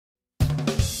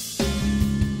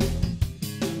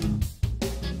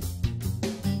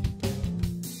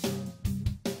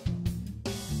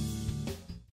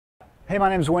Hey, my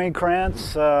name's Wayne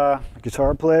Krantz,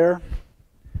 guitar player,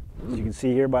 as you can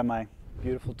see here by my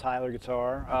beautiful Tyler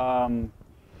guitar.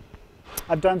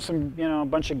 I've done a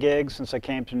bunch of gigs since I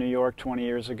came to New York 20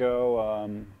 years ago.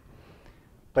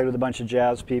 Played with a bunch of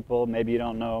jazz people. Maybe you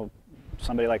don't know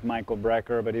somebody like Michael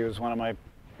Brecker, but he was one of my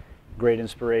great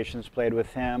inspirations. Played with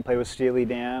him, played with Steely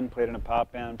Dan, played in a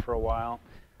pop band for a while.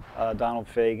 Donald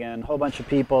Fagen, a whole bunch of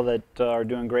people that are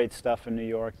doing great stuff in New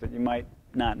York that you might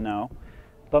not know.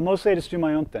 But mostly I just do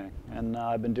my own thing, and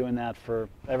I've been doing that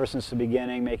ever since the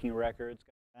beginning, making records.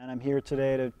 And I'm here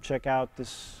today to check out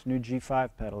this new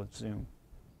G5 pedal at Zoom.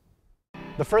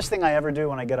 The first thing I ever do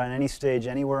when I get on any stage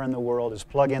anywhere in the world is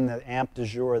plug in the amp du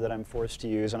jour that I'm forced to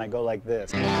use, and I go like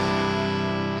this.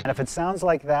 And if it sounds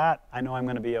like that, I know I'm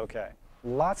going to be okay.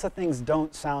 Lots of things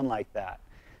don't sound like that.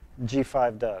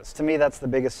 G5 does. To me, that's the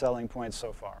biggest selling point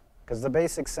so far. Because the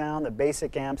basic sound, the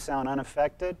basic amp sound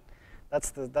unaffected, that's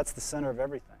the center of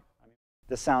everything. I mean,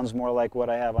 this sounds more like what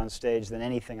I have on stage than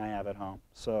anything I have at home.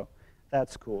 So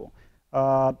that's cool.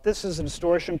 This is a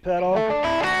distortion pedal.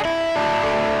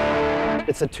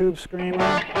 It's a tube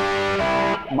screamer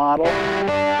model.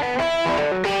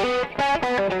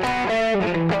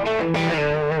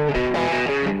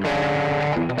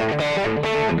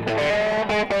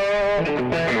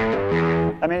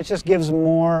 I mean, it just gives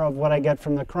more of what I get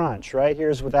from the Krantz, right?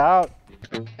 Here's without.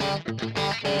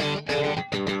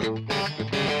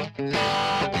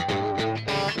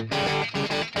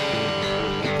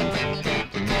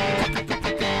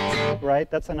 Right?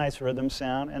 That's a nice rhythm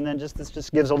sound. And then this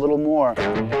just gives a little more.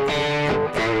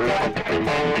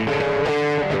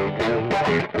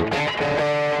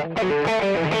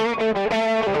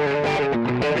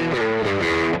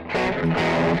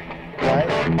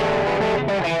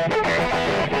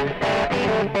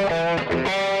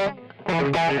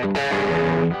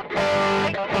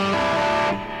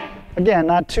 Again,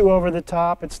 not too over the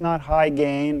top, it's not high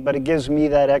gain, but it gives me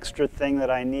that extra thing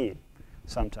that I need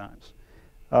sometimes.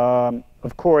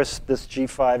 Of course, this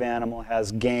G5 animal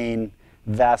has gain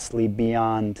vastly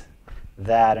beyond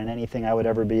that and anything I would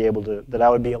ever be able to, that I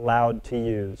would be allowed to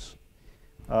use.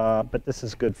 But this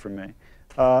is good for me.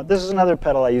 This is another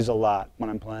pedal I use a lot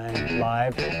when I'm playing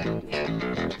live.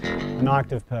 An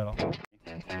octave pedal.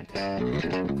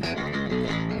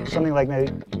 Something like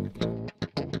maybe.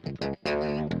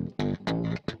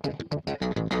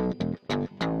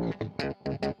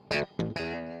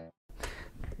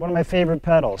 One of my favorite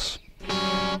pedals.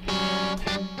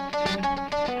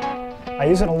 I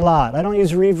use it a lot. I don't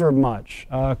use reverb much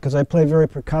because I play very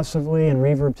percussively and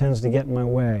reverb tends to get in my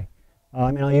way.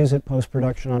 I mean, I'll use it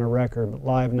post-production on a record, but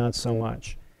live not so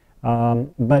much.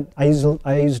 But I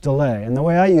use delay, and the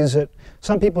way I use it,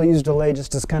 some people use delay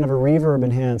just as kind of a reverb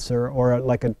enhancer or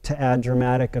to add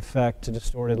dramatic effect to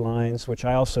distorted lines, which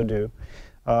I also do.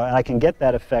 And I can get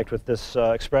that effect with this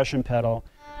expression pedal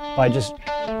by just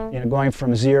going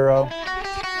from 0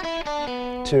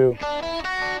 to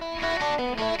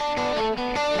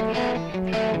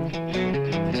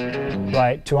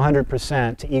to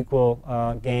 100% to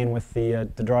equal gain with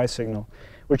the dry signal,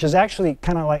 which is actually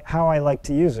kind of like how I like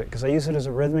to use it, because I use it as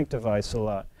a rhythmic device a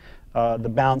lot. The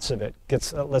bounce of it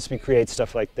lets me create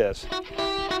stuff like this.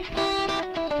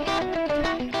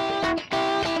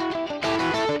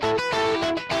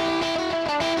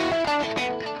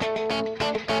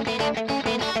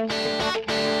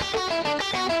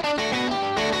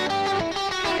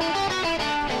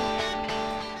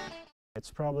 It's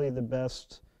probably the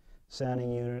best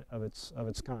sounding unit of its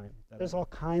kind. There's all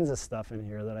kinds of stuff in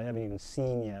here that I haven't even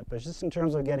seen yet, but just in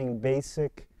terms of getting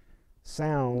basic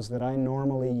sounds that I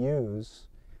normally use,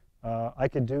 I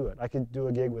could do it. I could do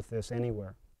a gig with this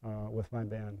anywhere with my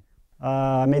band.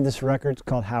 I made this record. It's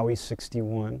called Howie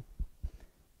 61,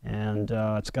 and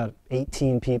it's got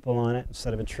 18 people on it.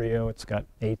 Instead of a trio, it's got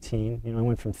 18. I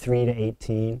went from 3 to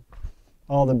 18.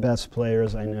 All the best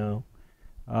players I know.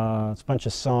 It's a bunch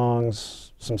of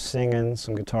songs, some singing,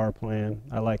 some guitar playing.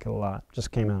 I like it a lot.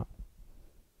 Just came out.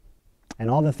 And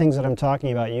all the things that I'm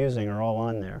talking about using are all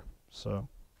on there. So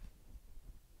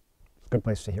it's a good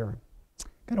place to hear them.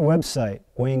 Got a website,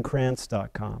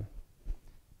 waynekrantz.com,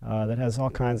 that has all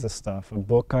kinds of stuff. A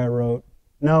book I wrote.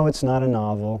 No, it's not a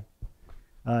novel.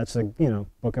 It's a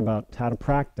book about how to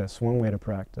practice, one way to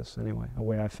practice anyway, a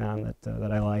way I found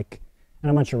that I like.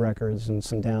 And a bunch of records and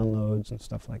some downloads and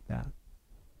stuff like that.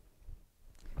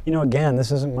 Again,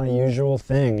 this isn't my usual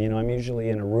thing. I'm usually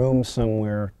in a room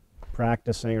somewhere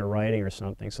practicing or writing or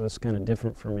something, so it's kind of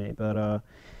different for me. But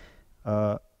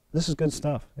this is good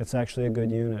stuff. It's actually a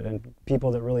good unit, and people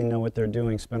that really know what they're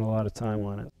doing spend a lot of time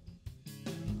on it.